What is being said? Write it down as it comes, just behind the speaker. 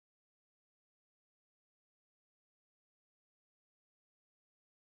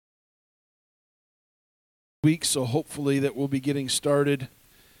week, so hopefully that we'll be getting started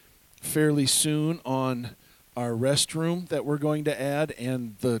fairly soon on our restroom that we're going to add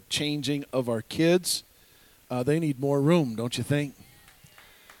and the changing of our kids. They need more room, don't you think?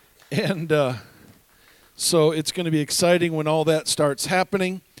 And so it's going to be exciting when all that starts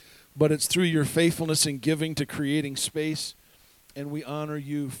happening, but it's through your faithfulness in giving to creating space, and we honor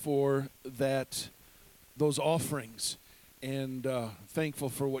you for those offerings, and thankful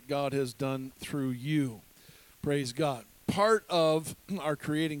for what God has done through you. Praise God. Part of our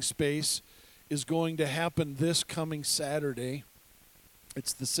creating space is going to happen this coming Saturday.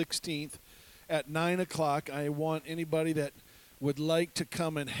 It's the 16th at 9 o'clock. I want anybody that would like to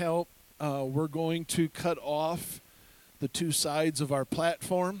come and help. We're going to cut off the two sides of our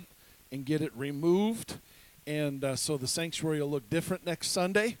platform and get it removed. And so the sanctuary will look different next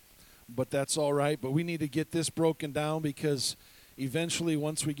Sunday, but that's all right. But we need to get this broken down because eventually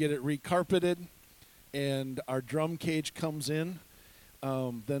once we get it recarpeted, and our drum cage comes in,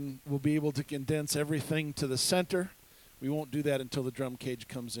 then we'll be able to condense everything to the center. We won't do that until the drum cage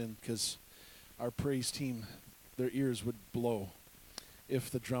comes in because our praise team, their ears would blow if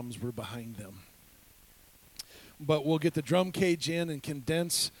the drums were behind them. But we'll get the drum cage in and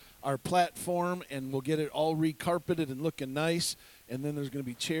condense our platform, and we'll get it all recarpeted and looking nice. And then there's going to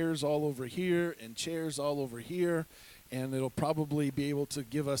be chairs all over here and chairs all over here. And it'll probably be able to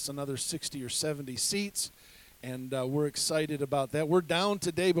give us another 60 or 70 seats, and we're excited about that. We're down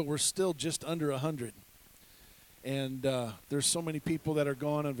today, but we're still just under 100. And there's so many people that are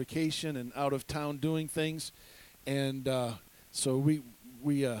gone on vacation and out of town doing things, and so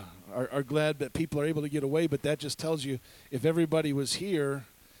we are glad that people are able to get away, but that just tells you if everybody was here,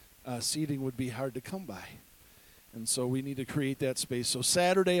 seating would be hard to come by. And so we need to create that space. So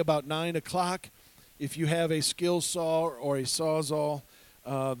Saturday about 9 o'clock, if you have a skill saw or a sawzall,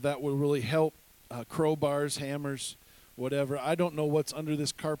 that will really help. Crowbars, hammers, whatever. I don't know what's under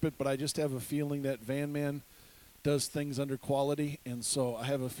this carpet, but I just have a feeling that Van Man does things under quality, and so I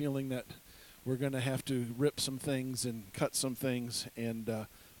have a feeling that we're going to have to rip some things and cut some things, and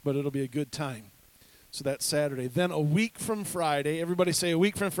but it'll be a good time. So that's Saturday. Then a week from Friday, everybody say a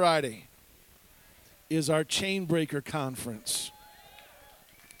week from Friday, is our Chainbreaker Conference.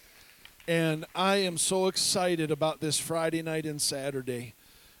 And I am so excited about this Friday night and Saturday.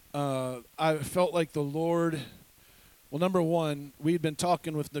 I felt like the Lord, well, number one, we'd been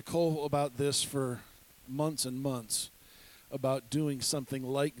talking with Nicole about this for months and months, about doing something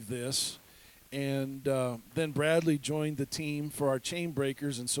like this. And then Bradley joined the team for our chain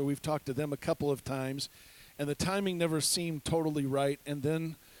breakers, and so we've talked to them a couple of times. And the timing never seemed totally right. And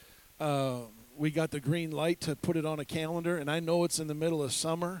then we got the green light to put it on a calendar, and I know it's in the middle of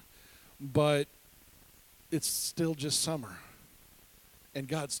summer, but it's still just summer. And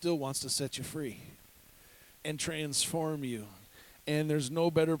God still wants to set you free and transform you. And there's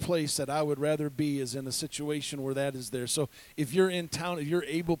no better place that I would rather be is in a situation where that is there. So if you're in town, if you're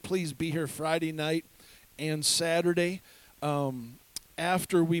able, please be here Friday night and Saturday.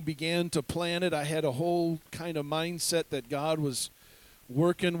 After we began to plan it, I had a whole kind of mindset that God was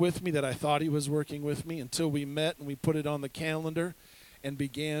working with me, that I thought he was working with me until we met and we put it on the calendar and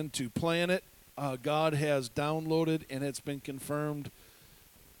began to plan it. God has downloaded, and it's been confirmed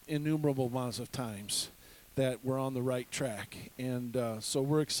innumerable amounts of times that we're on the right track. And so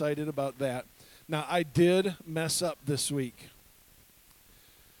we're excited about that. Now, I did mess up this week,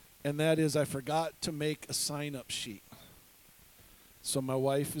 and that is I forgot to make a sign-up sheet. So my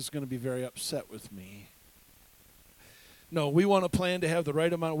wife is going to be very upset with me. No, we want to plan to have the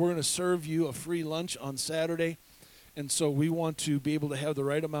right amount. We're going to serve you a free lunch on Saturday. And so we want to be able to have the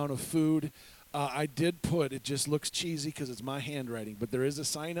right amount of food. I did put, it just looks cheesy because it's my handwriting, but there is a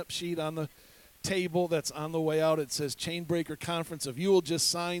sign-up sheet on the table that's on the way out. It says Chainbreaker Conference. If you will just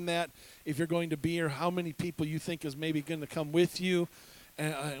sign that, if you're going to be here, how many people you think is maybe going to come with you.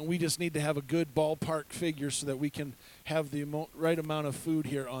 And we just need to have a good ballpark figure so that we can have the right amount of food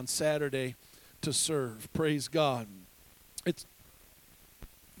here on Saturday to serve. Praise God.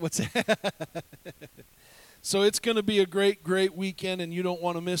 What's that? So it's going to be a great, great weekend, and you don't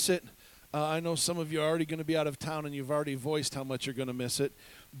want to miss it. I know some of you are already going to be out of town, and you've already voiced how much you're going to miss it.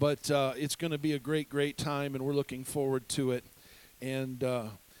 But it's going to be a great, great time, and we're looking forward to it. And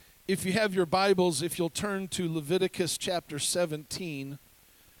if you have your Bibles, if you'll turn to Leviticus chapter 17.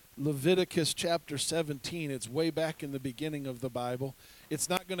 Leviticus chapter 17. It's way back in the beginning of the Bible. It's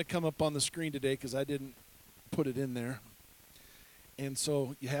not going to come up on the screen today because I didn't put it in there. And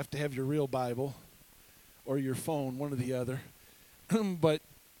so you have to have your real Bible or your phone, one or the other. But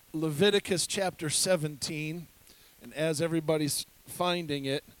Leviticus chapter 17, and as everybody's finding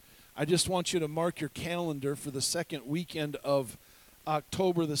it, I just want you to mark your calendar for the second weekend of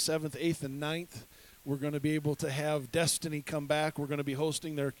October the 7th, 8th, and 9th. We're going to be able to have Destiny come back. We're going to be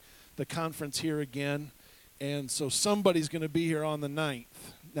hosting the conference here again. And so somebody's going to be here on the 9th.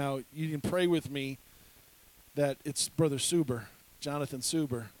 Now, you can pray with me that it's Brother Suber, Jonathan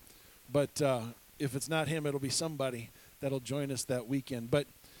Suber. But if it's not him, it'll be somebody that'll join us that weekend. But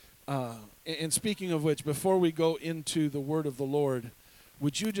and speaking of which, before we go into the word of the Lord,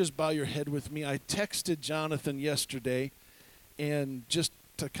 would you just bow your head with me? I texted Jonathan yesterday, and just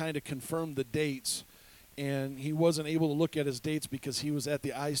to kind of confirm the dates, and he wasn't able to look at his dates because he was at the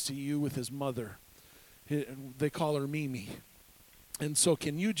ICU with his mother. They call her Mimi. And so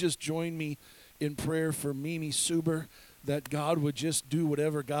can you just join me in prayer for Mimi Suber, that God would just do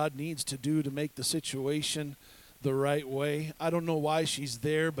whatever God needs to do to make the situation the right way. I don't know why she's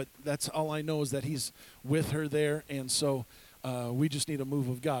there, but that's all I know is that he's with her there. And so we just need a move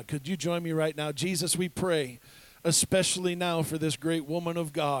of God. Could you join me right now? Jesus, we pray, especially now for this great woman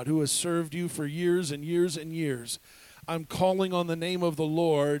of God who has served you for years and years and years. I'm calling on the name of the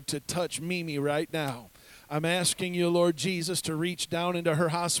Lord to touch Mimi right now. I'm asking you, Lord Jesus, to reach down into her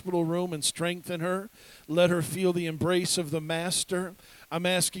hospital room and strengthen her. Let her feel the embrace of the Master. I'm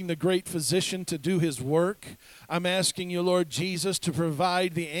asking the great physician to do his work. I'm asking you, Lord Jesus, to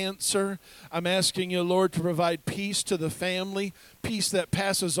provide the answer. I'm asking you, Lord, to provide peace to the family, peace that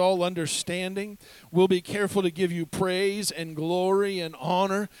passes all understanding. We'll be careful to give you praise and glory and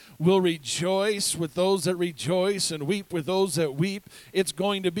honor. We'll rejoice with those that rejoice and weep with those that weep. It's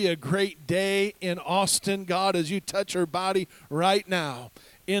going to be a great day in Austin, God, as you touch her body right now.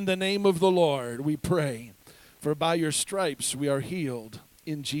 In the name of the Lord, we pray. For by your stripes we are healed,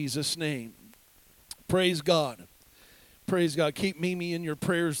 in Jesus' name. Praise God. Praise God. Keep Mimi in your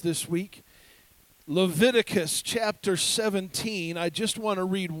prayers this week. Leviticus chapter 17, I just want to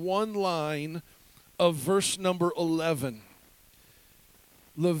read one line of verse number 11.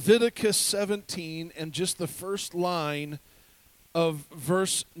 Leviticus 17 and just the first line of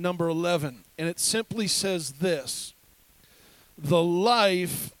verse number 11. And it simply says this: the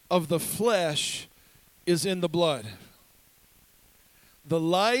life of the flesh is in the blood. The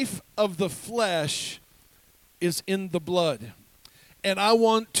life of the flesh is in the blood. And I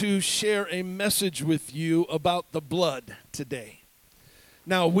want to share a message with you about the blood today.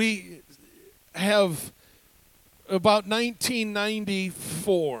 Now, we have about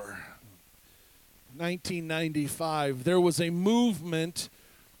 1994, 1995, there was a movement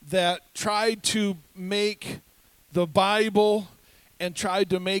that tried to make the Bible and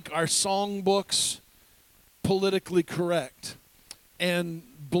tried to make our songbooks politically correct. And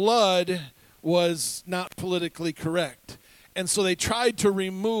blood was not politically correct. And so they tried to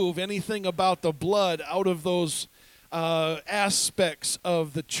remove anything about the blood out of those aspects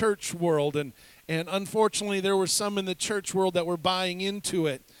of the church world. And unfortunately, there were some in the church world that were buying into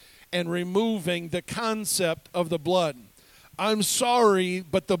it and removing the concept of the blood. I'm sorry,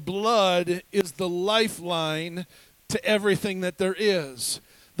 but the blood is the lifeline to everything that there is.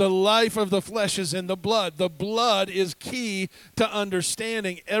 The life of the flesh is in the blood. The blood is key to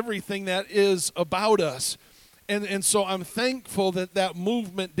understanding everything that is about us. And so I'm thankful that that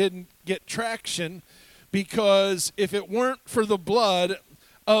movement didn't get traction, because if it weren't for the blood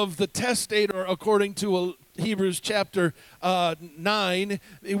of the testator, according to Hebrews chapter 9,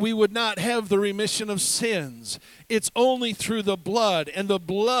 we would not have the remission of sins. It's only through the blood, and the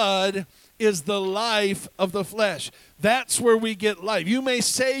blood is the life of the flesh. That's where we get life. You may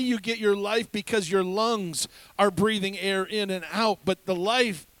say you get your life because your lungs are breathing air in and out, but the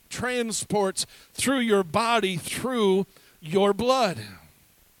life transports through your body, through your blood.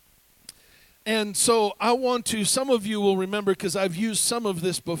 And so I want to, some of you will remember, because I've used some of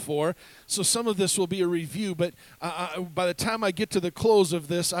this before, so some of this will be a review, but by the time I get to the close of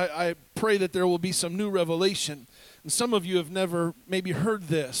this, I pray that there will be some new revelation. And some of you have never maybe heard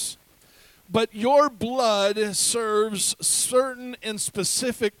this. But your blood serves certain and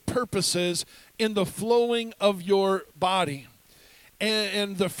specific purposes in the flowing of your body.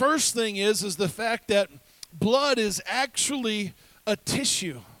 And the first thing is the fact that blood is actually a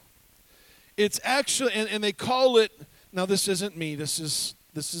tissue. It's actually, and they call it, now this isn't me, this is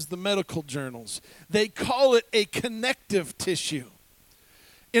the medical journals. They call it a connective tissue.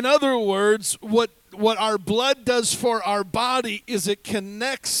 In other words, what our blood does for our body is it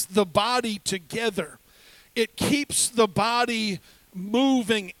connects the body together. It keeps the body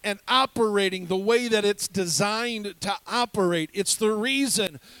moving and operating the way that it's designed to operate. It's the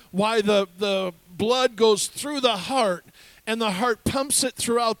reason why the blood goes through the heart and the heart pumps it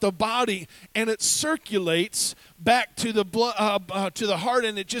throughout the body, and it circulates back to the blood, to the heart,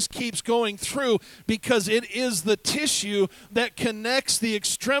 and it just keeps going through because it is the tissue that connects the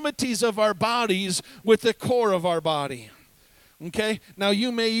extremities of our bodies with the core of our body. Okay? Now,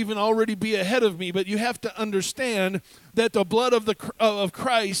 you may even already be ahead of me, but you have to understand that the blood of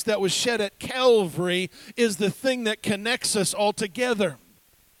Christ that was shed at Calvary is the thing that connects us all together.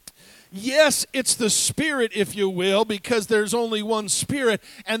 Yes, it's the Spirit, if you will, because there's only one Spirit,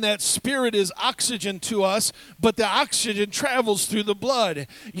 and that Spirit is oxygen to us, but the oxygen travels through the blood.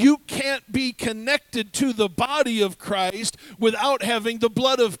 You can't be connected to the body of Christ without having the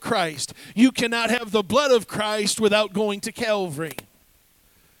blood of Christ. You cannot have the blood of Christ without going to Calvary.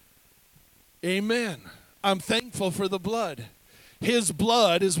 Amen. I'm thankful for the blood. His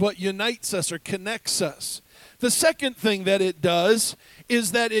blood is what unites us or connects us. The second thing that it does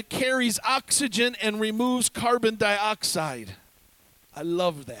is that it carries oxygen and removes carbon dioxide. I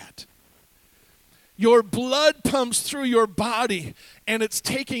love that. Your blood pumps through your body, and it's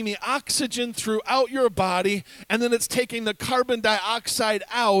taking the oxygen throughout your body, and then it's taking the carbon dioxide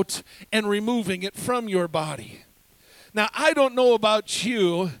out and removing it from your body. Now, I don't know about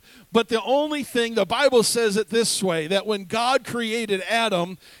you, but the only thing, the Bible says it this way, that when God created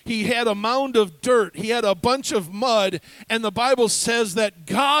Adam, he had a mound of dirt, he had a bunch of mud, and the Bible says that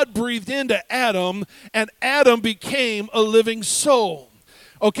God breathed into Adam, and Adam became a living soul.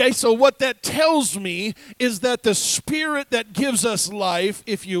 Okay, so what that tells me is that the Spirit that gives us life,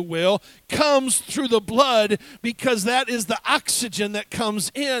 if you will, comes through the blood, because that is the oxygen that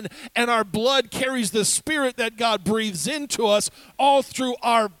comes in, and our blood carries the Spirit that God breathes into us all through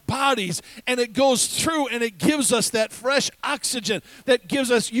our bodies, and it goes through and it gives us that fresh oxygen that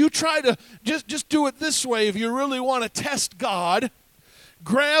gives us, you try to just do it this way if you really want to test God.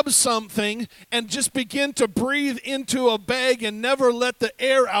 Grab something and just begin to breathe into a bag and never let the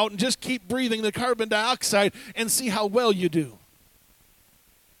air out and just keep breathing the carbon dioxide and see how well you do.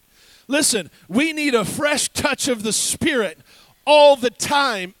 Listen, we need a fresh touch of the Spirit all the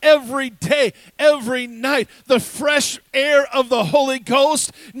time, every day, every night. The fresh air of the Holy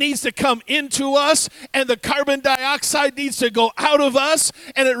Ghost needs to come into us, and the carbon dioxide needs to go out of us,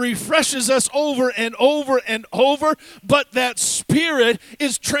 and it refreshes us over and over and over. But that Spirit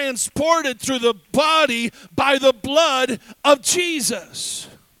is transported through the body by the blood of Jesus.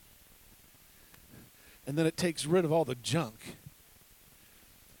 And then it takes rid of all the junk.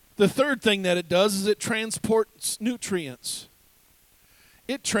 The third thing that it does is it transports nutrients.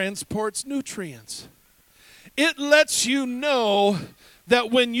 It transports nutrients. It lets you know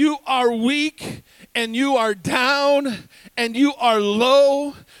that when you are weak and you are down and you are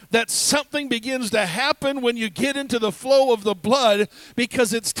low, that something begins to happen when you get into the flow of the blood,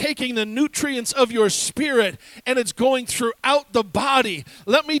 because it's taking the nutrients of your spirit and it's going throughout the body.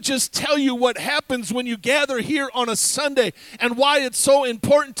 Let me just tell you what happens when you gather here on a Sunday and why it's so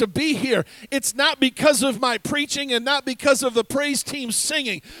important to be here. It's not because of my preaching and not because of the praise team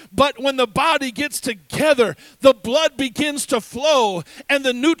singing, but when the body gets together, the blood begins to flow and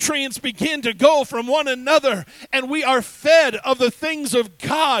the nutrients begin to go from one another, and we are fed of the things of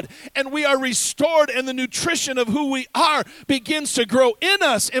God, and we are restored, and the nutrition of who we are begins to grow in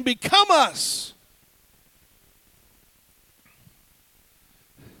us and become us.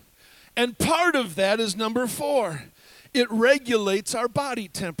 And part of that is number 4. It regulates our body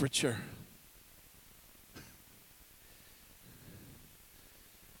temperature.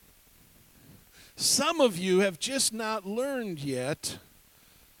 Some of you have just not learned yet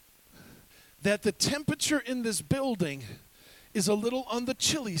that the temperature in this building is a little on the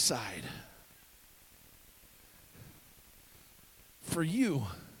chilly side. For you,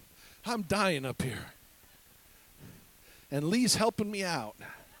 I'm dying up here. And Lee's helping me out.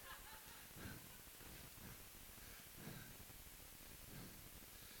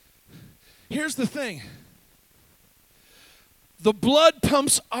 Here's the thing. The blood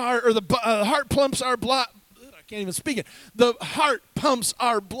pumps the heart pumps our blood. I can't even speak it. The heart pumps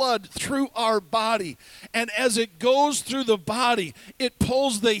our blood through our body. And as it goes through the body, it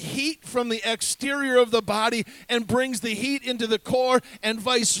pulls the heat from the exterior of the body and brings the heat into the core, and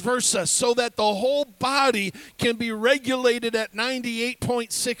vice versa, so that the whole body can be regulated at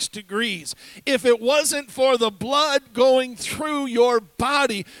 98.6 degrees. If it wasn't for the blood going through your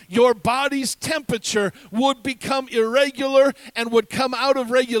body's temperature would become irregular and would come out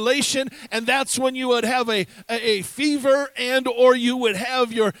of regulation, and that's when you would have a fever and or you would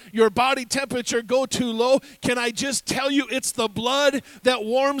have your body temperature go too low, can I just tell you it's the blood that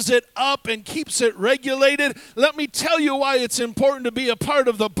warms it up and keeps it regulated? Let me tell you why it's important to be a part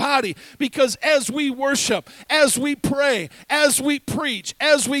of the body. Because as we worship, as we pray, as we preach,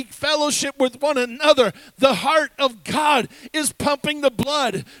 as we fellowship with one another, the heart of God is pumping the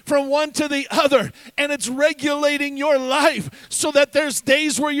blood from one to the other, and it's regulating your life so that there's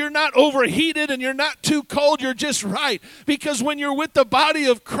days where you're not overheated and you're not too cold, you're just right. Because when you're with the body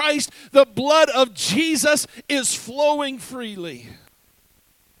of Christ, the blood of Jesus is flowing freely.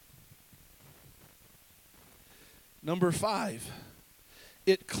 Number 5,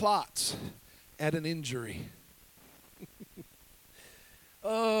 it clots at an injury.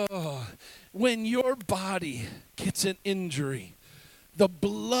 Oh, when your body gets an injury, the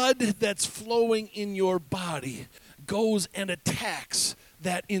blood that's flowing in your body goes and attacks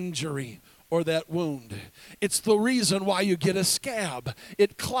that injury or that wound. It's the reason why you get a scab.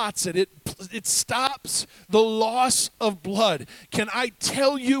 It clots it. It stops the loss of blood. Can I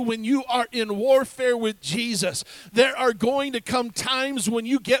tell you, when you are in warfare with Jesus, there are going to come times when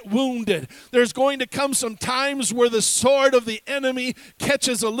you get wounded. There's going to come some times where the sword of the enemy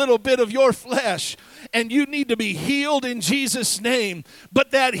catches a little bit of your flesh, and you need to be healed in Jesus' name.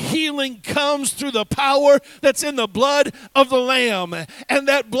 But that healing comes through the power that's in the blood of the Lamb. And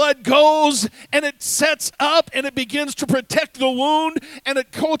that blood goes and it sets up and it begins to protect the wound, and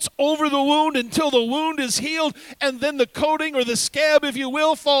it coats over the wound until the wound is healed, and then the coating or the scab, if you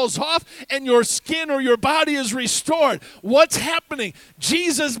will, falls off and your skin or your body is restored. What's happening?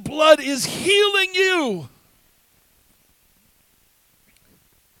 Jesus' blood is healing you.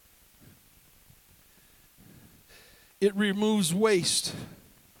 It removes waste.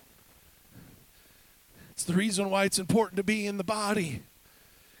 It's the reason why it's important to be in the body.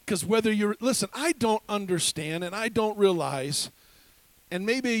 Because whether you're, listen, I don't understand and I don't realize, and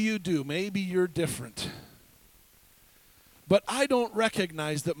maybe you do, maybe you're different, but I don't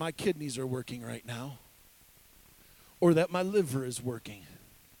recognize that my kidneys are working right now or that my liver is working.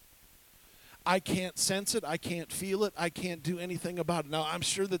 I can't sense it, I can't feel it, I can't do anything about it. Now, I'm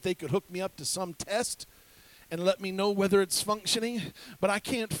sure that they could hook me up to some test and let me know whether it's functioning, but I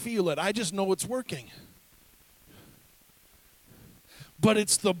can't feel it. I just know it's working. But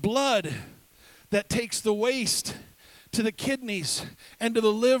it's the blood that takes the waste to the kidneys and to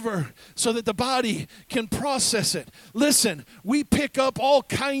the liver so that the body can process it. Listen, we pick up all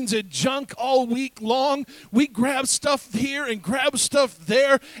kinds of junk all week long. We grab stuff here and grab stuff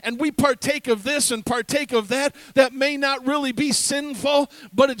there, and we partake of this and partake of that that may not really be sinful,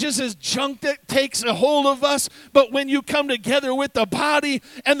 but it just is junk that takes a hold of us. But when you come together with the body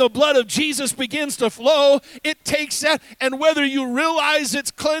and the blood of Jesus begins to flow, it takes that, and whether you realize it's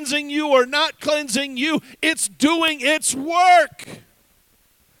cleansing you or not cleansing you, it's doing its work.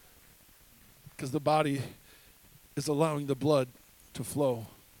 Because the body is allowing the blood to flow.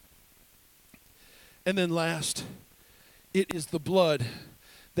 And then last, it is the blood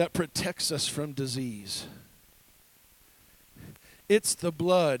that protects us from disease. It's the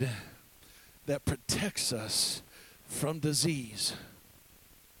blood that protects us from disease.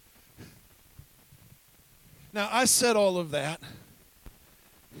 Now, I said all of that,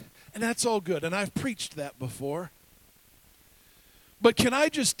 and that's all good, and I've preached that before. But can I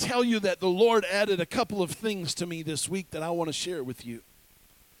just tell you that the Lord added a couple of things to me this week that I want to share with you?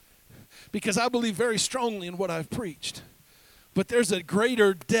 Because I believe very strongly in what I've preached. But there's a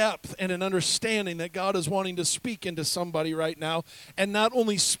greater depth and an understanding that God is wanting to speak into somebody right now. And not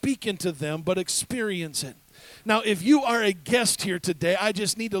only speak into them, but experience it. Now, if you are a guest here today, I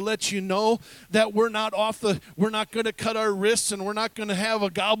just need to let you know that we're not going to cut our wrists, and we're not going to have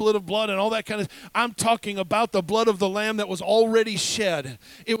a goblet of blood and all that kind of. I'm talking about the blood of the Lamb that was already shed.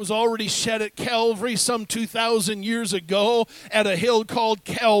 It was already shed at Calvary some 2,000 years ago at a hill called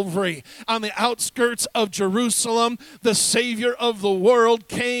Calvary. On the outskirts of Jerusalem, the Savior of the world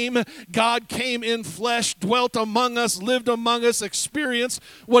came. God came in flesh, dwelt among us, lived among us, experienced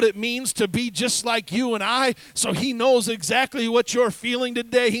what it means to be just like you and I. So he knows exactly what you're feeling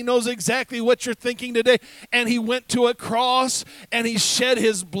today. He knows exactly what you're thinking today. And he went to a cross and he shed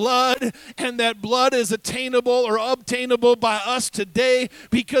his blood. And that blood is attainable or obtainable by us today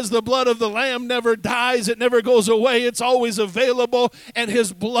because the blood of the Lamb never dies. It never goes away. It's always available. And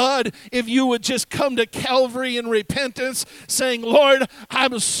his blood, if you would just come to Calvary in repentance, saying, Lord,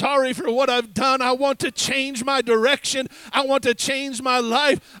 I'm sorry for what I've done. I want to change my direction. I want to change my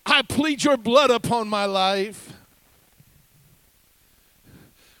life. I plead your blood upon my life.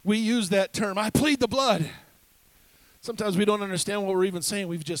 We use that term, I plead the blood. Sometimes we don't understand what we're even saying.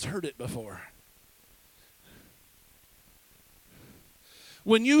 We've just heard it before.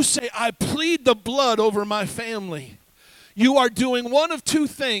 When you say, I plead the blood over my family, you are doing one of two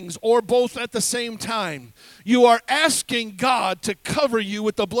things, or both at the same time. You are asking God to cover you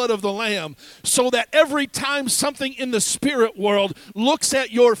with the blood of the Lamb so that every time something in the spirit world looks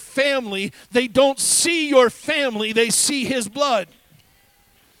at your family, they don't see your family, they see his blood.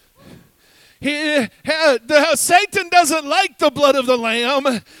 Satan doesn't like the blood of the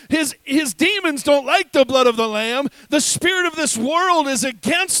Lamb. His demons don't like the blood of the Lamb. The spirit of this world is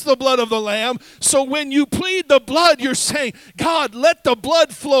against the blood of the Lamb. So when you plead the blood, you're saying, God, let the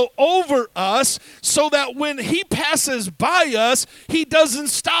blood flow over us so that when he passes by us, he doesn't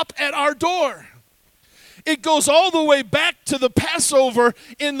stop at our door. It goes all the way back to the Passover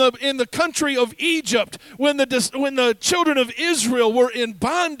in the country of Egypt when the children of Israel were in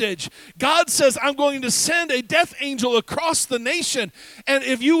bondage. God says, I'm going to send a death angel across the nation, and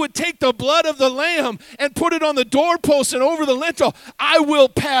if you would take the blood of the Lamb and put it on the doorpost and over the lintel, I will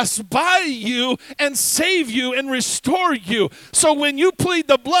pass by you and save you and restore you. So when you plead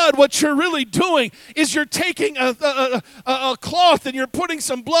the blood, what you're really doing is you're taking a cloth and you're putting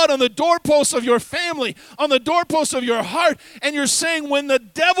some blood on the doorpost of your family, on the doorpost of your heart, and you're saying when the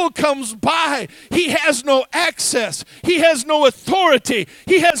devil comes by, he has no access, he has no authority,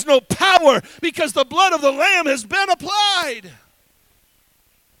 he has no power, because the blood of the Lamb has been applied.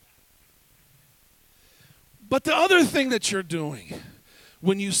 But the other thing that you're doing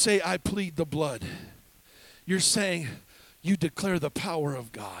when you say, I plead the blood, you're saying you declare the power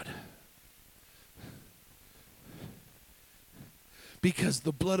of God. Because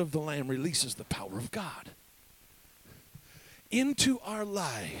the blood of the Lamb releases the power of God into our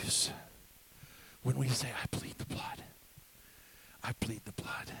lives when we say, I plead the blood. I plead the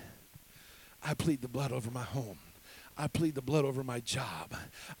blood. I plead the blood over my home. I plead the blood over my job.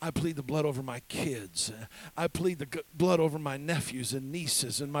 I plead the blood over my kids. I plead the blood over my nephews and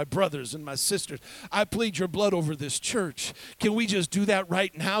nieces and my brothers and my sisters. I plead your blood over this church. Can we just do that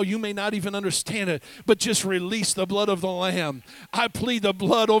right now? You may not even understand it, but just release the blood of the Lamb. I plead the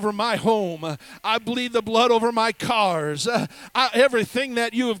blood over my home. I plead the blood over my cars. Everything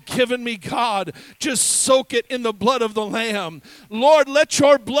that you have given me, God, just soak it in the blood of the Lamb. Lord, let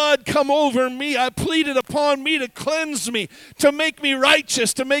your blood come over me. I plead it upon me to cleanse me, to make me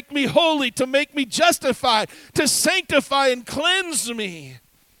righteous, to make me holy, to make me justified, to sanctify and cleanse me.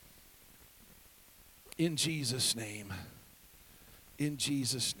 In Jesus' name. In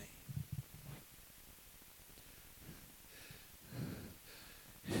Jesus'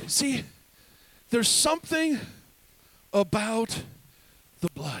 name. See, there's something about the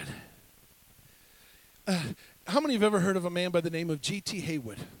blood. How many have ever heard of a man by the name of G.T.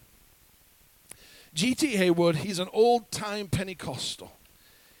 Haywood? G.T. Haywood, he's an old-time Pentecostal.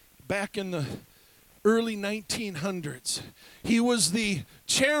 Back in the early 1900s, he was the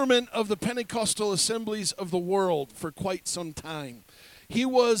chairman of the Pentecostal Assemblies of the World for quite some time. He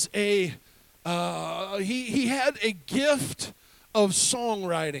was he had a gift of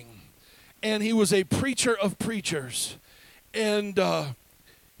songwriting, and he was a preacher of preachers. And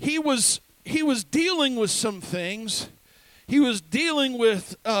he was dealing with some things. He was dealing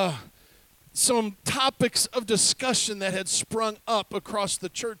with some topics of discussion that had sprung up across the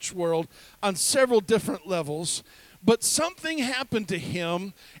church world on several different levels. But something happened to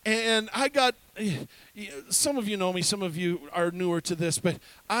him, and some of you know me, some of you are newer to this, but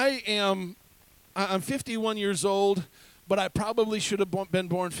I'm 51 years old, but I probably should have been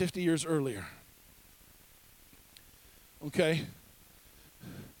born 50 years earlier. Okay?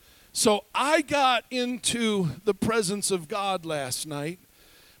 So I got into the presence of God last night.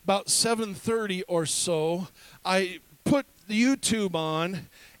 About 7:30 or so, I put the YouTube on,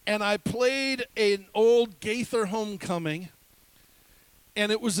 and I played an old Gaither homecoming,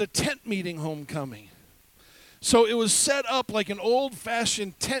 and it was a tent meeting homecoming. So it was set up like an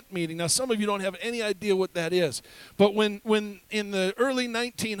old-fashioned tent meeting. Now, some of you don't have any idea what that is. But when in the early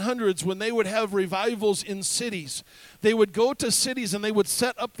 1900s, when they would have revivals in cities, they would go to cities and they would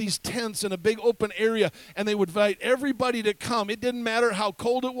set up these tents in a big open area, and they would invite everybody to come. It didn't matter how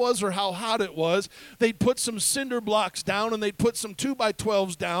cold it was or how hot it was. They'd put some cinder blocks down, and they'd put some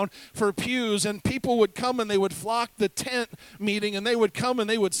 2x12s down for pews, and people would come and they would flock the tent meeting, and they would come and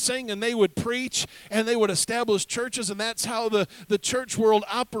they would sing and they would preach and they would establish churches, and that's how the church world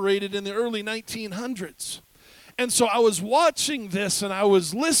operated in the early 1900s. And so I was watching this, and I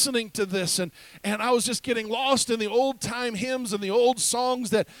was listening to this, and I was just getting lost in the old-time hymns and the old songs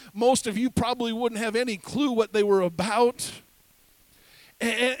that most of you probably wouldn't have any clue what they were about.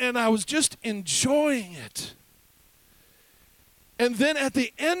 And I was just enjoying it. And then at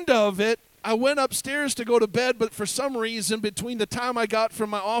the end of it, I went upstairs to go to bed, but for some reason, between the time I got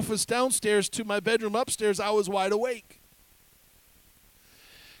from my office downstairs to my bedroom upstairs, I was wide awake.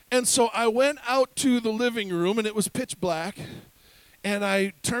 And so I went out to the living room, and it was pitch black, and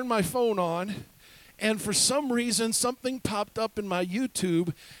I turned my phone on, and for some reason, something popped up in my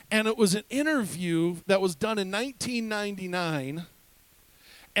YouTube, and it was an interview that was done in 1999,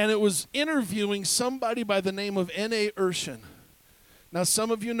 and it was interviewing somebody by the name of N.A. Urshan. Now,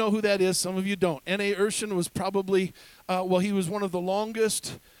 some of you know who that is, some of you don't. N.A. Urshan was probably, he was one of the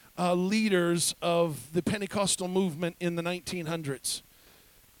longest leaders of the Pentecostal movement in the 1900s.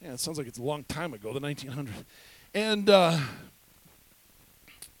 Yeah, it sounds like it's a long time ago, the 1900s. And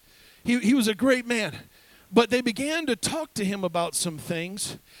he was a great man. But they began to talk to him about some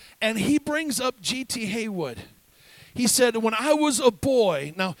things, and he brings up G.T. Haywood. He said, when I was a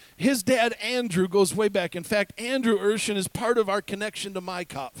boy, now his dad Andrew goes way back. In fact, Andrew Urshan is part of our connection to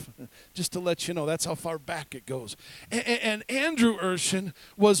Mycop, just to let you know. That's how far back it goes. And Andrew Urshan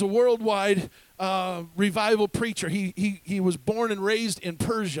was a worldwide revival preacher. He was born and raised in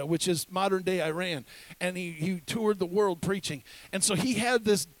Persia, which is modern-day Iran, and he toured the world preaching. And so he had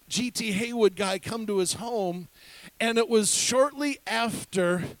this G.T. Haywood guy come to his home, and it was shortly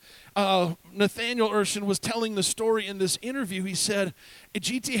after Nathaniel Urshan was telling the story in this interview. He said,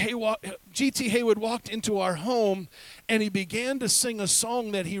 G.T. Haywood walked into our home, and he began to sing a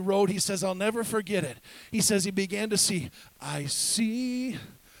song that he wrote. He says, I'll never forget it. He says he began to see, I see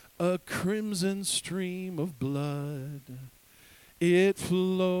a crimson stream of blood. It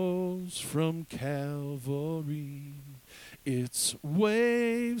flows from Calvary. Its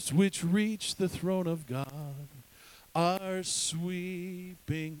waves which reach the throne of God are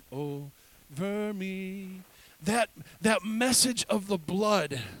sweeping over me. That message of the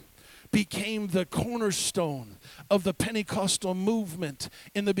blood became the cornerstone of the Pentecostal movement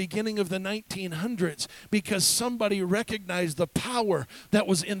in the beginning of the 1900s, because somebody recognized the power that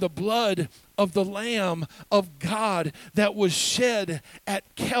was in the blood of the Lamb of God that was shed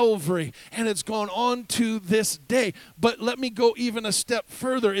at Calvary, and it's gone on to this day. But let me go even a step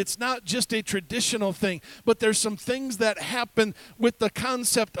further. It's not just a traditional thing, but there's some things that happen with the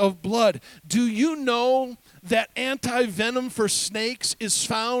concept of blood. Do you know that anti-venom for snakes is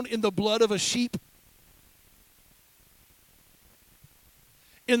found in the blood of a sheep?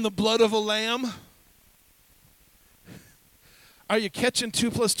 In the blood of a lamb? Are you catching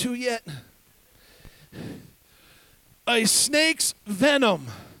 2 + 2 yet? A snake's venom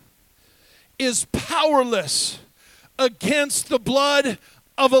is powerless against the blood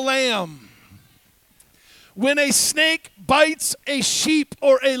of a lamb. When a snake bites a sheep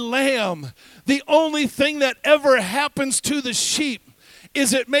or a lamb, the only thing that ever happens to the sheep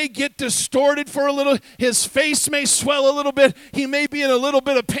is it may get distorted for a little. His face may swell a little bit. He may be in a little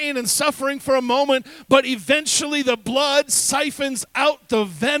bit of pain and suffering for a moment, but eventually the blood siphons out the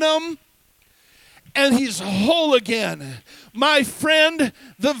venom, and he's whole again. My friend,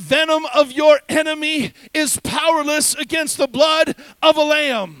 the venom of your enemy is powerless against the blood of a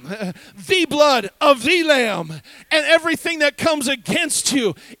lamb, the blood of the lamb. And everything that comes against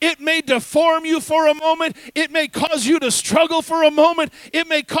you, it may deform you for a moment. It may cause you to struggle for a moment. It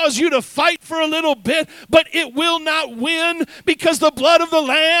may cause you to fight for a little bit, but it will not win, because the blood of the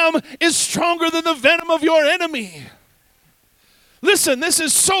lamb is stronger than the venom of your enemy. Listen, this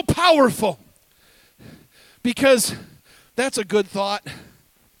is so powerful, because that's a good thought.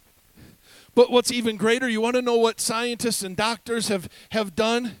 But what's even greater, you want to know what scientists and doctors have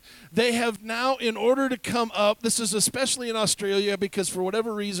done? They have now, in order to come up, this is especially in Australia, because for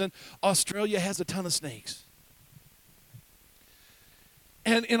whatever reason, Australia has a ton of snakes.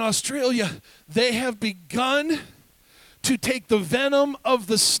 And in Australia, they have begun to take the venom of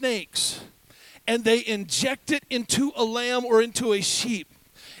the snakes, and they inject it into a lamb or into a sheep.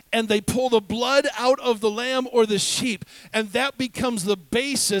 And they pull the blood out of the lamb or the sheep, and that becomes the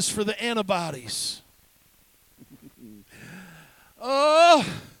basis for the antibodies. Oh,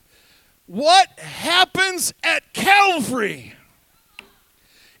 what happens at Calvary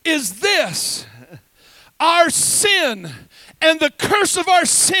is this: our sin and the curse of our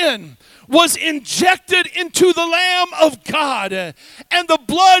sin was injected into the Lamb of God, and the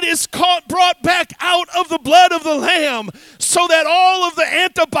blood is brought back out of the blood of the Lamb, so that all of the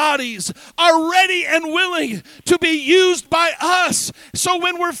antibodies are ready and willing to be used by us. So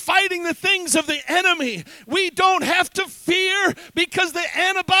when we're fighting the things of the enemy, we don't have to fear, because the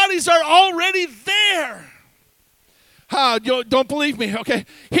antibodies are already there. You don't believe me? Okay.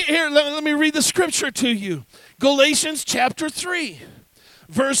 Here, let me read the scripture to you. Galatians chapter 3.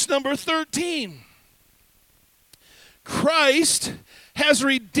 Verse number 13. Christ has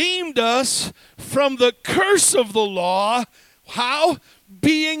redeemed us from the curse of the law. How?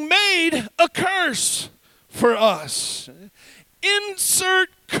 Being made a curse for us. Insert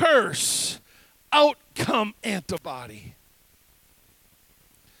curse, outcome antibody.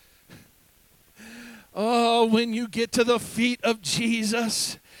 Oh, when you get to the feet of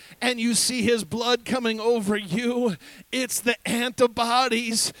Jesus and you see his blood coming over you, it's the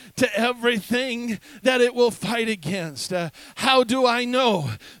antibodies to everything that it will fight against. How do I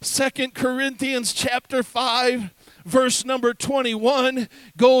know? 2 Corinthians chapter 5, verse number 21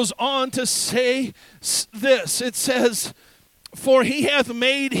 goes on to say this. It says, "For he hath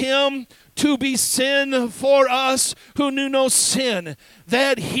made him to be sin for us who knew no sin,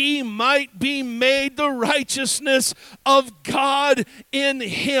 that he might be made the righteousness of God in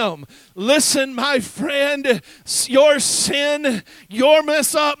him." Listen, my friend, your sin, your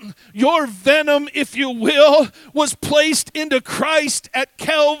mess up, your venom, if you will, was placed into Christ at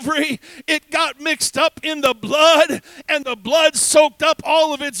Calvary. It got mixed up in the blood, and the blood soaked up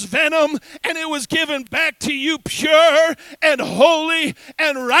all of its venom, and it was given back to you pure and holy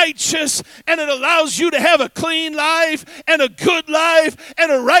and righteous, and it allows you to have a clean life and a good life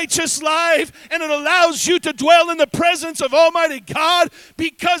and a righteous life, and it allows you to dwell in the presence of Almighty God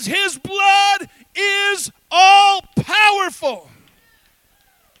because his blood is all powerful.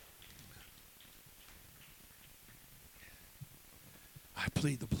 I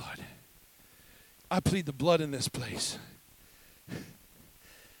plead the blood. I plead the blood in this place.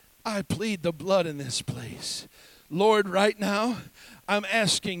 I plead the blood in this place. Lord, right now, I'm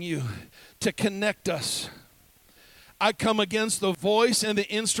asking you to connect us. I come against the voice and the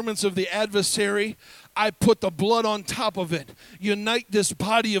instruments of the adversary. I put the blood on top of it. Unite this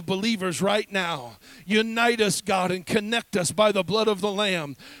body of believers right now. Unite us, God, and connect us by the blood of the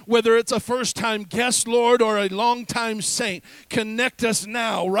Lamb. Whether it's a first-time guest, Lord, or a long-time saint, connect us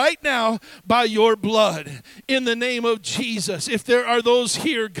now, right now, by your blood. In the name of Jesus. If there are those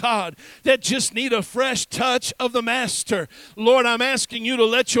here, God, that just need a fresh touch of the Master, Lord, I'm asking you to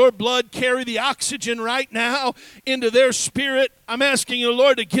let your blood carry the oxygen right now into their spirit. I'm asking you,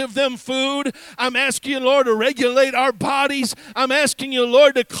 Lord, to give them food. I'm asking you, Lord, to regulate our bodies. I'm asking you,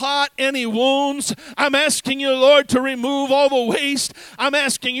 Lord, to clot any wounds. I'm asking you, Lord, to remove all the waste. I'm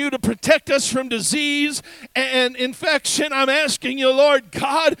asking you to protect us from disease and infection. I'm asking you, Lord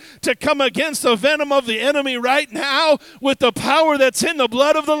God, to come against the venom of the enemy right now with the power that's in the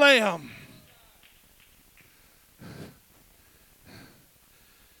blood of the Lamb.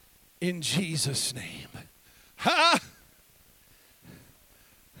 In Jesus' name. Ha!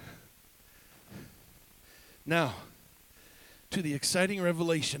 Now, to the exciting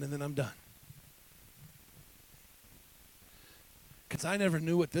revelation, and then I'm done. Because I never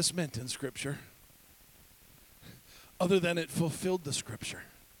knew what this meant in Scripture, other than it fulfilled the Scripture.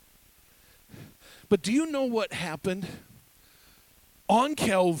 But do you know what happened on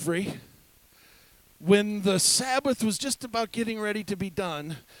Calvary when the Sabbath was just about getting ready to be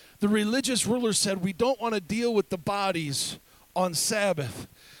done? The religious rulers said, we don't want to deal with the bodies on Sabbath.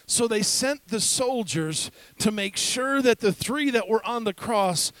 So they sent the soldiers to make sure that the three that were on the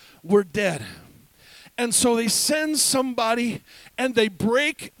cross were dead. And so they send somebody and they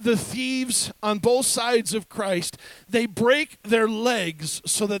break the thieves on both sides of Christ. They break their legs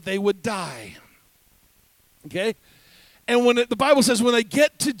so that they would die. Okay? And when the Bible says when they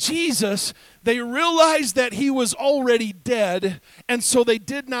get to Jesus, they realize that he was already dead, and so they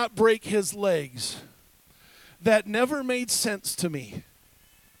did not break his legs. That never made sense to me.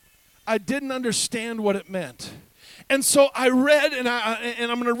 I didn't understand what it meant. And so I read, and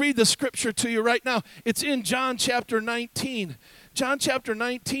I'm going to read the scripture to you right now. It's in John chapter 19. John chapter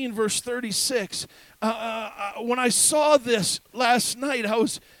 19, verse 36. When I saw this last night,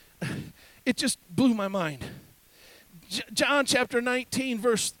 it just blew my mind. John chapter 19,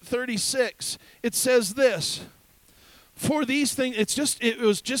 verse 36. It says this. For these things, it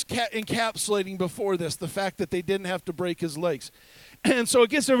was just encapsulating before this, the fact that they didn't have to break his legs. And so it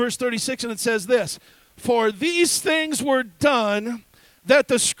gets to verse 36 and it says this. For these things were done that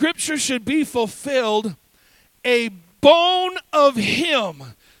the scripture should be fulfilled. A bone of him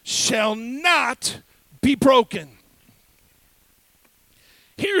shall not be broken.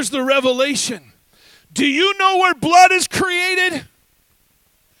 Here's the revelation. Do you know where blood is created?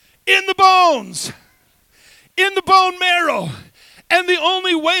 In the bones. In the bone marrow. And the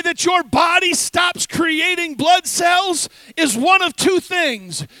only way that your body stops creating blood cells is one of two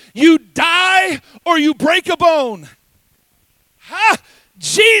things. You die or you break a bone.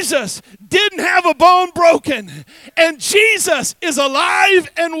 Jesus didn't have a bone broken, and Jesus is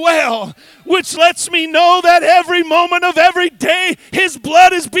alive and well, which lets me know that every moment of every day, his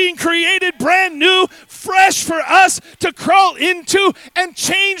blood is being created brand new, fresh for us to crawl into and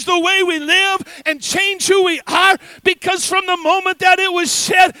change the way we live and change who we are, because from the moment that it was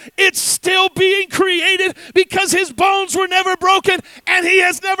shed, it's still being created because his bones were never broken and he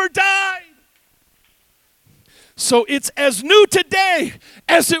has never died. So it's as new today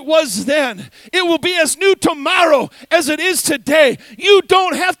as it was then. It will be as new tomorrow as it is today. You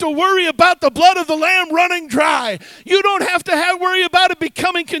don't have to worry about the blood of the Lamb running dry. You don't have to worry about it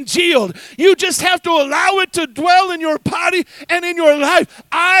becoming congealed. You just have to allow it to dwell in your body and in your life.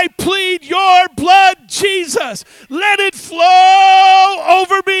 I plead your blood, Jesus. Let it flow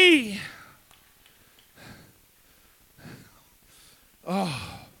over me.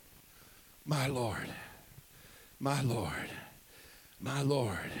 Oh, my Lord. My Lord, my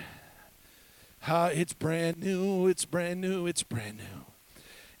Lord. It's brand new, it's brand new, it's brand new.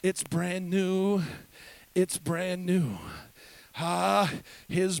 It's brand new, it's brand new.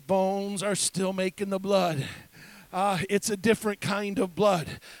 His bones are still making the blood. It's a different kind of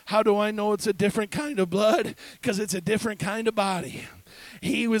blood. How do I know it's a different kind of blood? Because it's a different kind of body.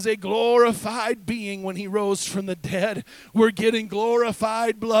 He was a glorified being when he rose from the dead. We're getting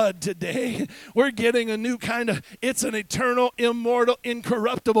glorified blood today. We're getting a new kind of, it's an eternal, immortal,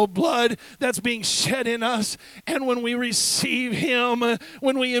 incorruptible blood that's being shed in us. And when we receive him,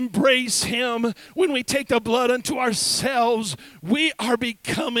 when we embrace him, when we take the blood unto ourselves, we are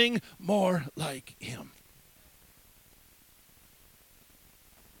becoming more like him.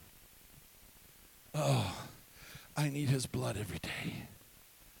 Oh, I need his blood every day.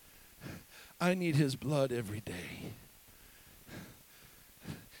 I need his blood every day.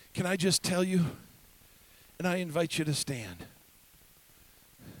 Can I just tell you, and I invite you to stand.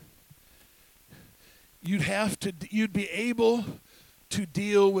 You'd be able to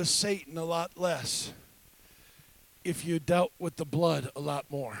deal with Satan a lot less if you dealt with the blood a lot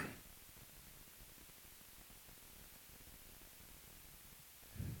more.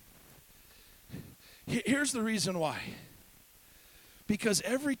 Here's the reason why. Because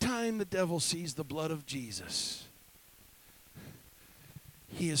every time the devil sees the blood of Jesus,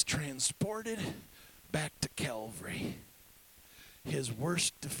 he is transported back to Calvary, his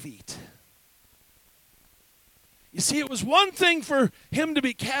worst defeat. You see, it was one thing for him to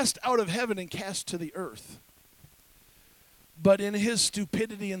be cast out of heaven and cast to the earth. But in his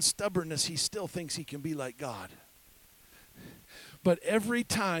stupidity and stubbornness, he still thinks he can be like God. But every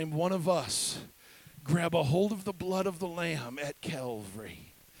time one of us grab a hold of the blood of the Lamb at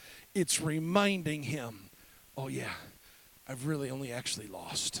Calvary, it's reminding him, oh yeah, I've really only actually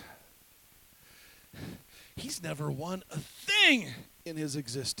lost. He's never won a thing in his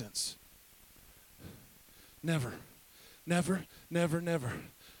existence. Never, never, never, never.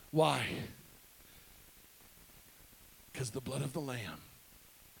 Why? Because the blood of the Lamb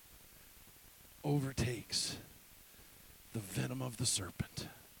overtakes the venom of the serpent.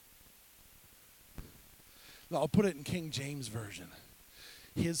 I'll put it in King James Version.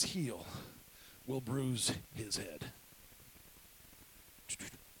 His heel will bruise his head.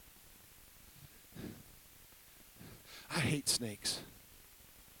 I hate snakes.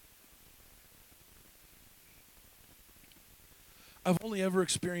 I've only ever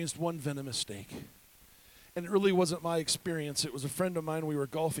experienced one venomous snake. And it really wasn't my experience. It was a friend of mine. We were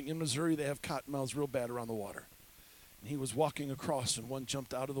golfing in Missouri. They have cottonmouths real bad around the water. And he was walking across, and one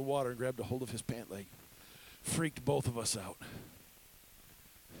jumped out of the water and grabbed a hold of his pant leg. Freaked both of us out.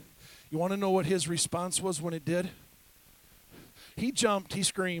 You want to know what his response was when it did? He jumped, he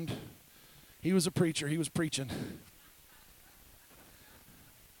screamed. He was a preacher, he was preaching.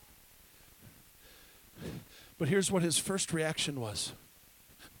 But here's what his first reaction was.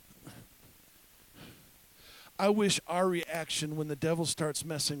 I wish our reaction when the devil starts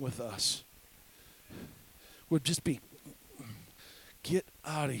messing with us would just be, get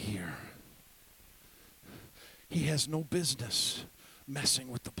out of here. He has no business messing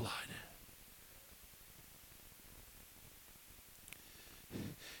with the blood.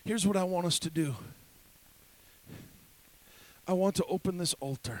 Here's what I want us to do. I want to open this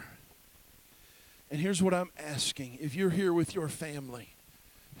altar. And here's what I'm asking. If you're here with your family,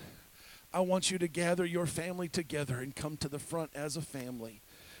 I want you to gather your family together and come to the front as a family.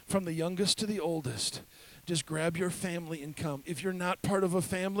 From the youngest to the oldest. Just grab your family and come. If you're not part of a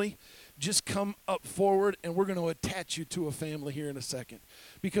family, just come up forward and we're going to attach you to a family here in a second.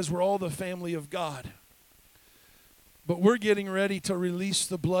 Because we're all the family of God. But we're getting ready to release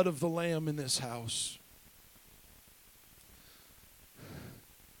the blood of the Lamb in this house.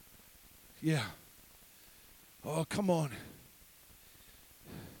 Yeah. Oh, come on.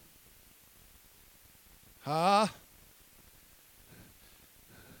 Huh?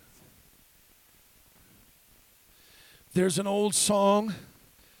 There's an old song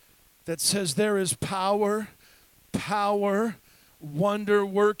that says there is power, power,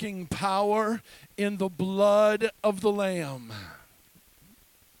 wonder-working power in the blood of the Lamb.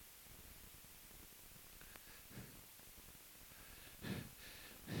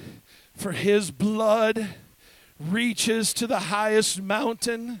 For his blood reaches to the highest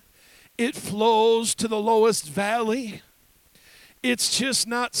mountain. It flows to the lowest valley. It's just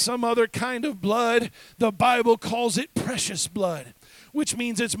not some other kind of blood. The Bible calls it precious blood, which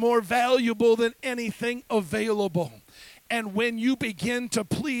means it's more valuable than anything available. And when you begin to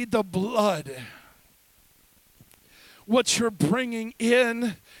plead the blood, what you're bringing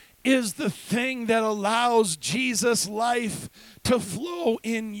in is the thing that allows Jesus' life to flow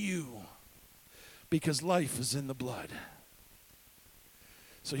in you, because life is in the blood.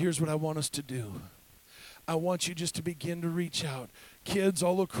 So here's what I want us to do. I want you just to begin to reach out. Kids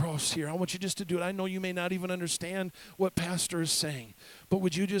all across here, I want you just to do it. I know you may not even understand what Pastor is saying, but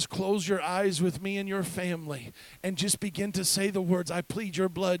would you just close your eyes with me and your family and just begin to say the words, I plead your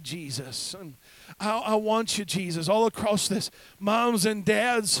blood, Jesus. And I want you, Jesus, all across this. Moms and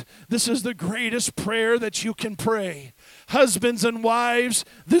dads, this is the greatest prayer that you can pray. Husbands and wives,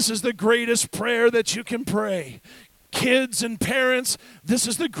 this is the greatest prayer that you can pray. Kids and parents, this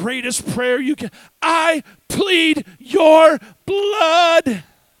is the greatest prayer you can. I plead your blood.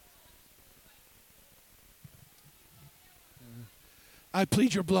 I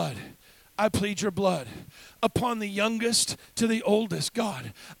plead your blood. I plead your blood upon the youngest to the oldest,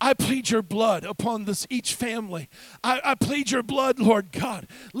 God. I plead your blood upon each family. I plead your blood, Lord God.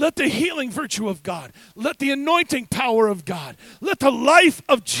 Let the healing virtue of God, let the anointing power of God, let the life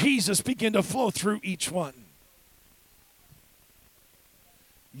of Jesus begin to flow through each one.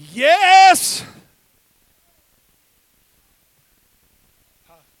 Yes!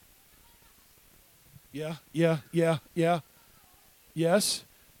 Yeah.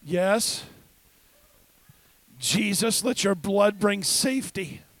 Yes. Jesus, let your blood bring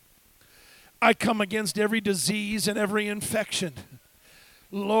safety. I come against every disease and every infection.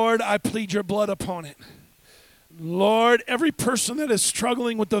 Lord, I plead your blood upon it. Lord, every person that is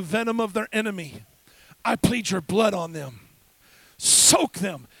struggling with the venom of their enemy, I plead your blood on them. Soak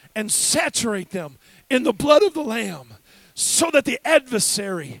them and saturate them in the blood of the Lamb so that the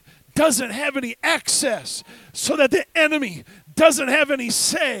adversary doesn't have any access, so that the enemy doesn't have any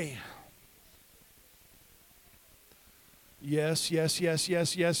say. Yes.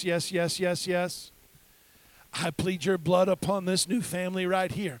 I plead your blood upon this new family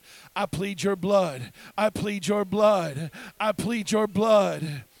right here. I plead your blood. I plead your blood. I plead your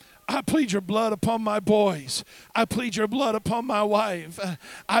blood. I plead your blood upon my boys. I plead your blood upon my wife.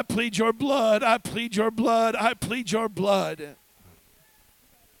 I plead your blood. I plead your blood. I plead your blood.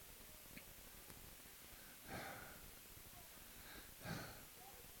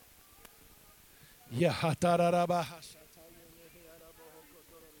 Yeah.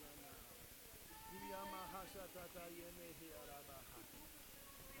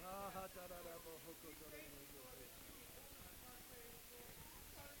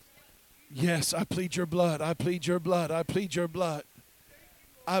 Yes, I plead your blood. I plead your blood. I plead your blood.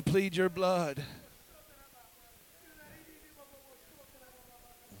 I plead your blood.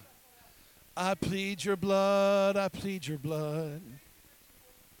 I plead your blood. I plead your blood.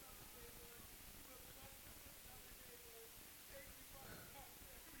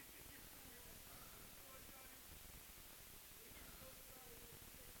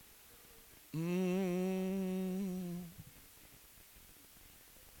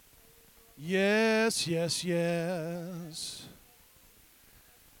 Yes.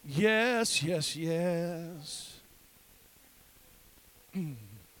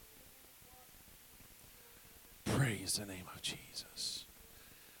 Praise the name of Jesus.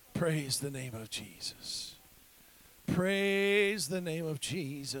 Praise the name of Jesus. Praise the name of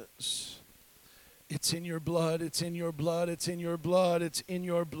Jesus. It's in your blood. It's in your blood. It's in your blood. It's in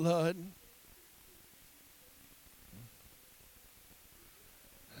your blood.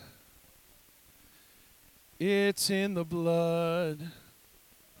 It's in the blood.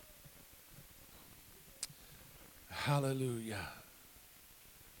 Hallelujah.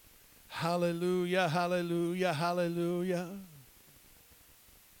 Hallelujah, hallelujah, hallelujah.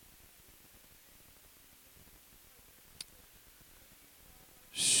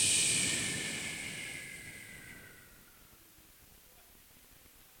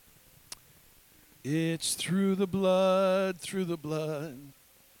 It's through the blood, through the blood.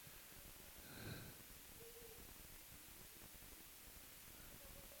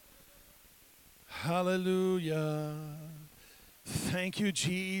 Hallelujah. Thank you,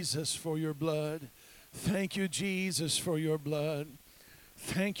 Jesus, for your blood. Thank you, Jesus, for your blood.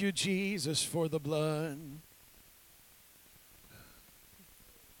 Thank you, Jesus, for the blood.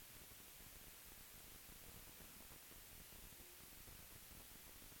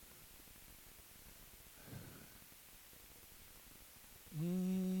 Mm.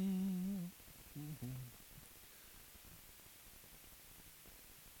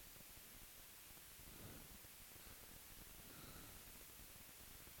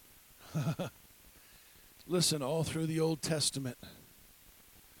 Listen, all through the Old Testament,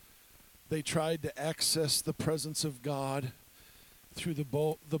 they tried to access the presence of God through the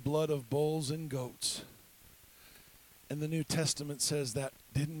blood of bulls and goats. And the New Testament says that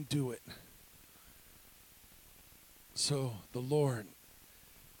didn't do it. So the Lord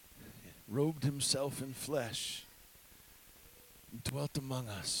robed himself in flesh, dwelt among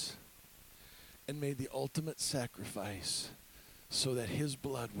us, and made the ultimate sacrifice so that his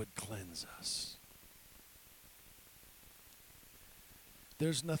blood would cleanse us.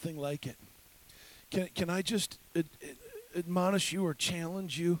 There's nothing like it. Can I just admonish you or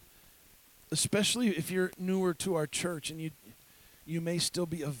challenge you, especially if you're newer to our church and you may still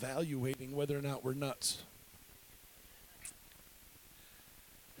be evaluating whether or not we're nuts.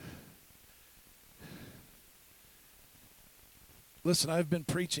 Listen, I've been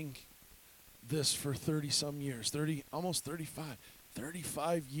preaching this for 30-some years, almost 35.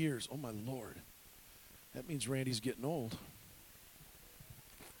 35 years. Oh, my Lord. That means Randy's getting old.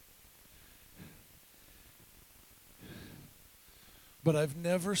 But I've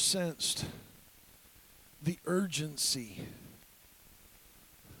never sensed the urgency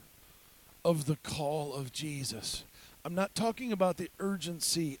of the call of Jesus. I'm not talking about the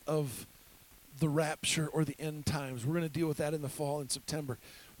urgency of the rapture or the end times. We're going to deal with that in the fall in September.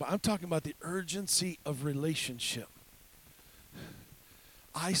 But I'm talking about the urgency of relationship.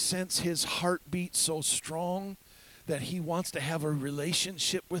 I sense his heartbeat so strong that he wants to have a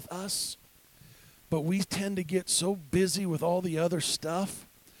relationship with us. But we tend to get so busy with all the other stuff.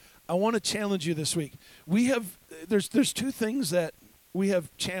 I want to challenge you this week. There's two things that we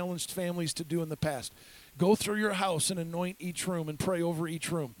have challenged families to do in the past. Go through your house and anoint each room and pray over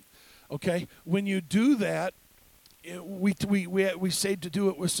each room. Okay? When you do that, we say to do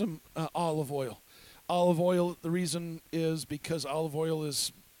it with some olive oil. Olive oil, the reason is because olive oil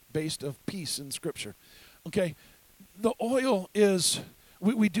is based of peace in Scripture. Okay? The oil is,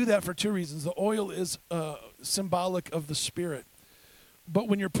 we do that for two reasons. The oil is symbolic of the Spirit. But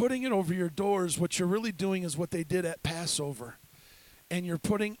when you're putting it over your doors, what you're really doing is what they did at Passover. And you're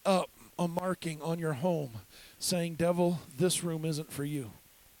putting up a marking on your home saying, devil, this room isn't for you.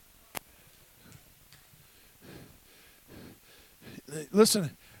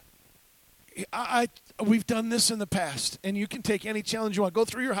 Listen, we've done this in the past, and you can take any challenge you want. Go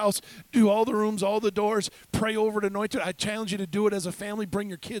through your house, do all the rooms, all the doors, pray over it, anoint it. I challenge you to do it as a family. Bring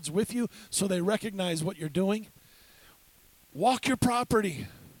your kids with you so they recognize what you're doing. Walk your property.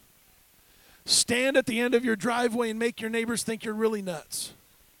 Stand at the end of your driveway and make your neighbors think you're really nuts.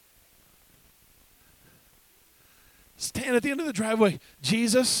 Stand at the end of the driveway.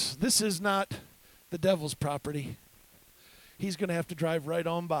 Jesus, this is not the devil's property. He's going to have to drive right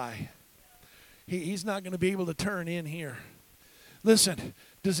on by. He's not going to be able to turn in here. Listen,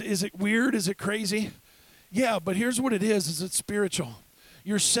 is it weird? Is it crazy? Yeah, but here's what it is it's spiritual.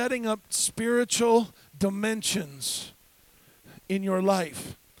 You're setting up spiritual dimensions in your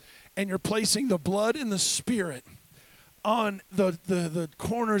life. And you're placing the blood and the Spirit on the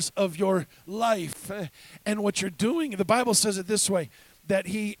corners of your life. And what you're doing, the Bible says it this way, that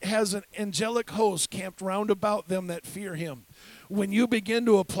he has an angelic host camped round about them that fear him. When you begin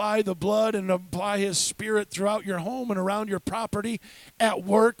to apply the blood and apply his Spirit throughout your home and around your property, at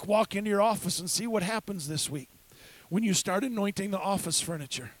work, walk into your office and see what happens this week. When you start anointing the office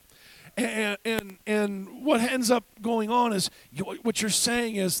furniture. And what ends up going on is, what you're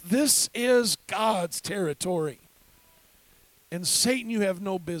saying is, this is God's territory. And Satan, you have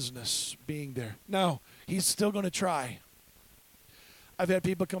no business being there. Now, he's still going to try. I've had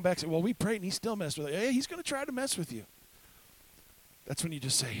people come back and say, well, we prayed and he still messed with it. Yeah, he's going to try to mess with you. That's when you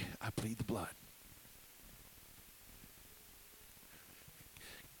just say, I plead the blood.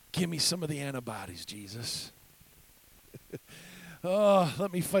 Give me some of the antibodies, Jesus. Oh,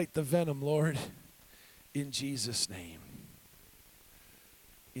 let me fight the venom, Lord, in Jesus' name.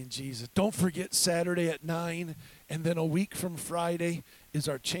 In Jesus. Don't forget Saturday at 9, and then a week from Friday is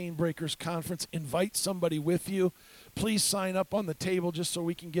our Chain Breakers Conference. Invite somebody with you. Please sign up on the table just so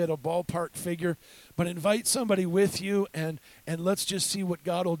we can get a ballpark figure. But invite somebody with you, and let's just see what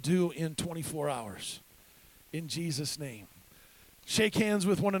God will do in 24 hours. In Jesus' name. Shake hands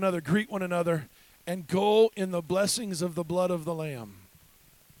with one another, greet one another, and go in the blessings of the blood of the Lamb.